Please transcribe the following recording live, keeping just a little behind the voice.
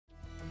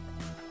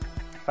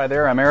Hi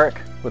there, I'm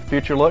Eric with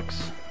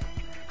Futurelooks.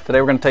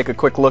 Today we're going to take a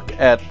quick look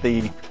at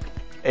the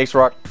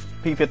ASRock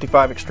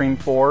P55 Extreme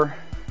 4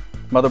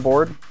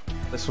 motherboard.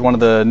 This is one of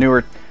the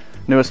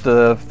newest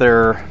of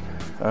their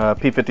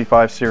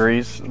P55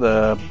 series.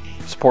 The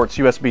supports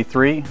USB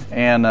 3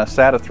 and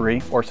SATA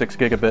 3 or 6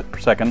 gigabit per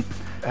second.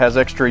 It has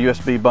extra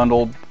USB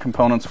bundled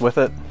components with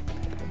it.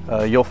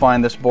 You'll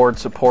find this board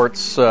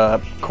supports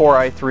Core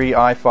i3,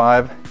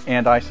 i5,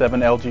 and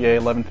i7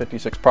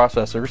 LGA1156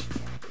 processors.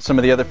 Some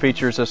of the other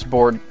features this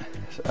board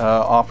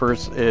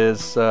offers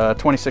is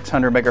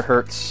 2600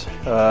 megahertz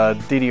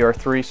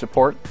DDR3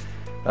 support.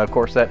 Of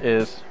course, that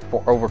is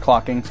for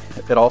overclocking.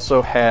 It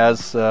also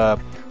has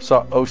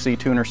OC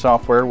Tuner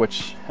software,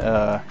 which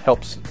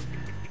helps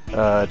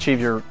achieve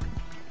your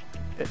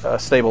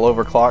stable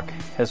overclock,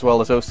 as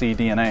well as OC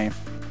DNA.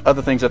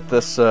 Other things that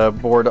this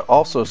board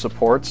also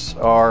supports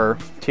are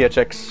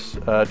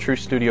THX True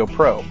Studio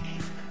Pro.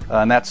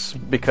 And that's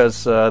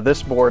because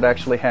this board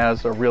actually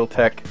has a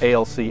Realtek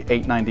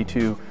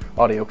ALC892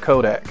 audio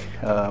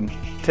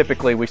codec.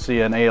 Typically we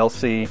see an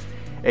ALC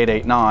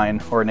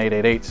 889 or an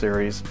 888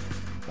 series,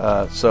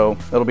 so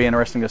it'll be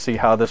interesting to see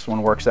how this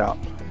one works out.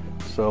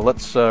 So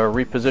let's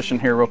reposition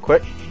here real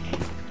quick,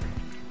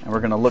 and we're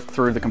going to look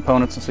through the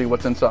components and see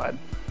what's inside.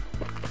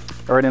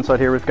 Alright, inside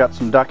here we've got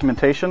some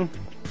documentation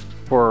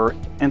for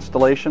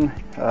installation,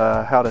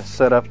 how to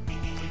set up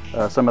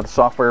some of the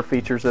software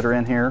features that are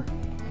in here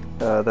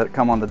that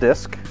come on the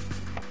disk,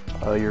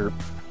 your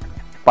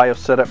BIOS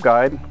setup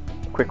guide,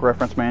 quick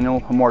reference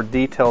manual, a more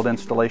detailed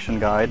installation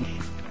guide,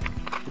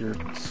 your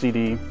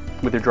CD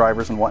with your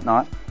drivers and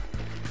whatnot.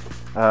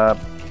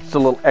 It's a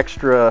little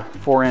extra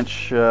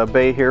 4-inch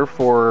bay here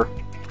for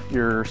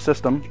your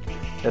system.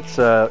 It's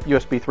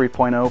USB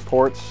 3.0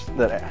 ports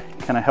that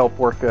kind of help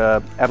work,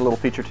 add a little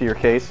feature to your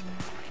case.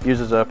 It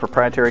uses a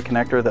proprietary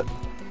connector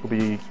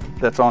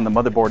that's on the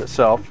motherboard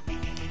itself.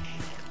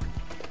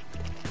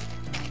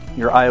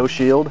 Your I/O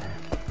shield,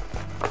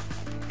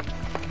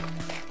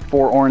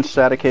 4 orange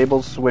SATA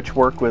cables which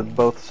work with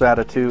both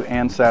SATA 2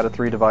 and SATA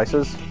 3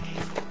 devices.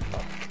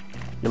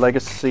 Your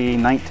legacy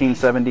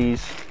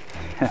 1970s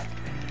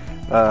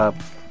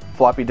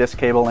floppy disk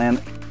cable and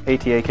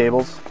ATA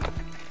cables.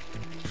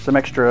 Some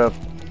extra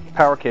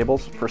power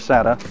cables for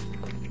SATA,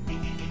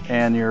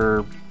 and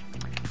your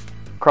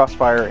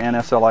Crossfire and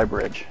SLI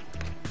bridge.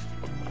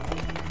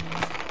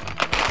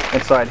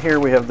 Inside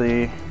here we have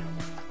the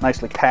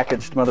nicely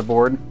packaged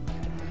motherboard.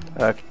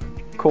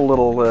 Cool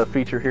little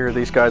feature here,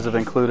 these guys have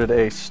included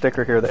a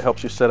sticker here that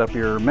helps you set up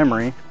your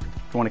memory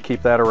if you want to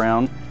keep that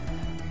around,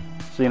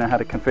 so you know how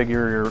to configure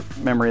your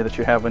memory that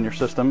you have in your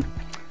system.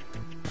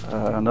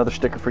 Another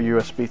sticker for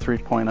USB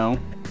 3.0.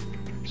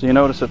 So you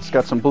notice it's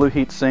got some blue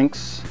heat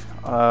sinks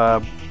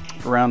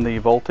around the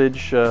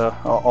voltage,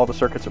 all the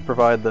circuits that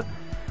provide the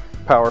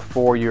power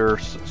for your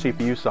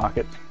CPU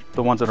socket,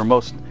 the ones that are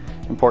most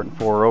important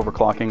for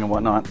overclocking and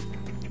whatnot.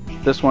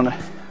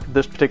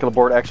 This particular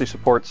board actually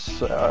supports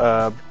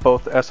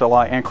both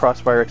SLI and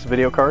Crossfire X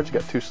video cards.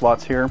 You've got 2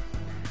 slots here.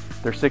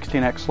 They're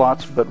 16x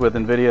slots, but with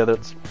NVIDIA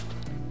that's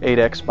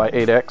 8x by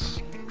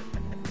 8x.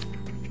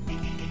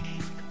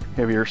 You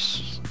have your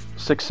 6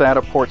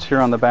 SATA ports here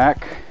on the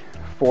back,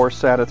 4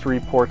 SATA 3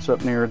 ports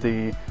up near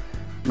the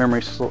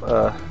memory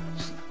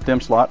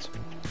DIMM slots.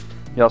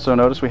 You also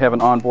notice we have an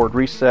onboard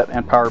reset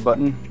and power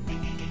button.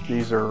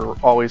 These are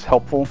always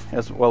helpful,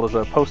 as well as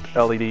a post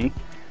LED.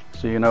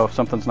 So you know if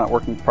something's not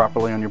working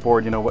properly on your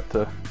board, you know what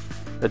to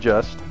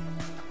adjust.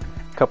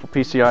 A couple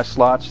PCI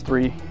slots,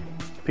 3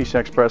 PCI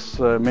Express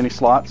mini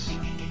slots.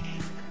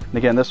 And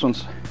again, this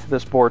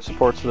board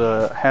supports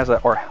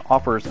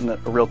offers a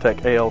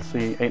Realtek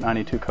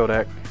ALC892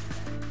 codec,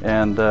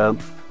 and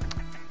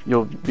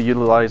you'll be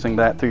utilizing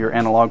that through your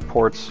analog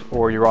ports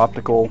or your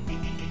optical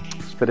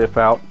SPDIF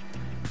out.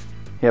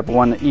 You have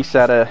one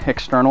eSATA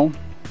external,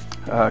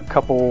 a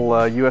couple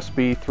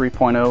USB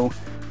 3.0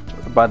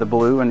 by the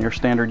blue and your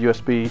standard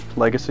USB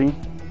legacy.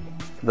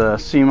 The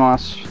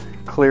Cmos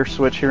Clear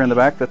switch here in the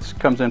back that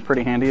comes in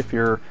pretty handy if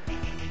you're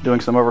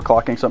doing some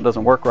overclocking, something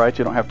doesn't work right,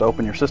 you don't have to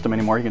open your system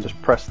anymore. You can just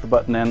press the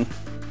button in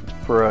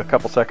for a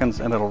couple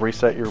seconds and it'll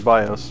reset your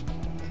BIOS.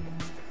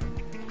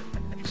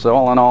 So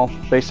all in all,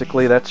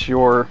 basically that's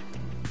the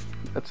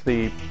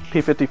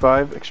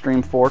P55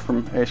 Extreme 4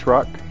 from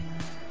ASRock.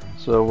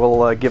 So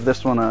we'll give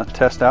this one a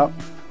test out.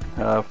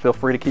 Feel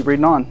free to keep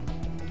reading on.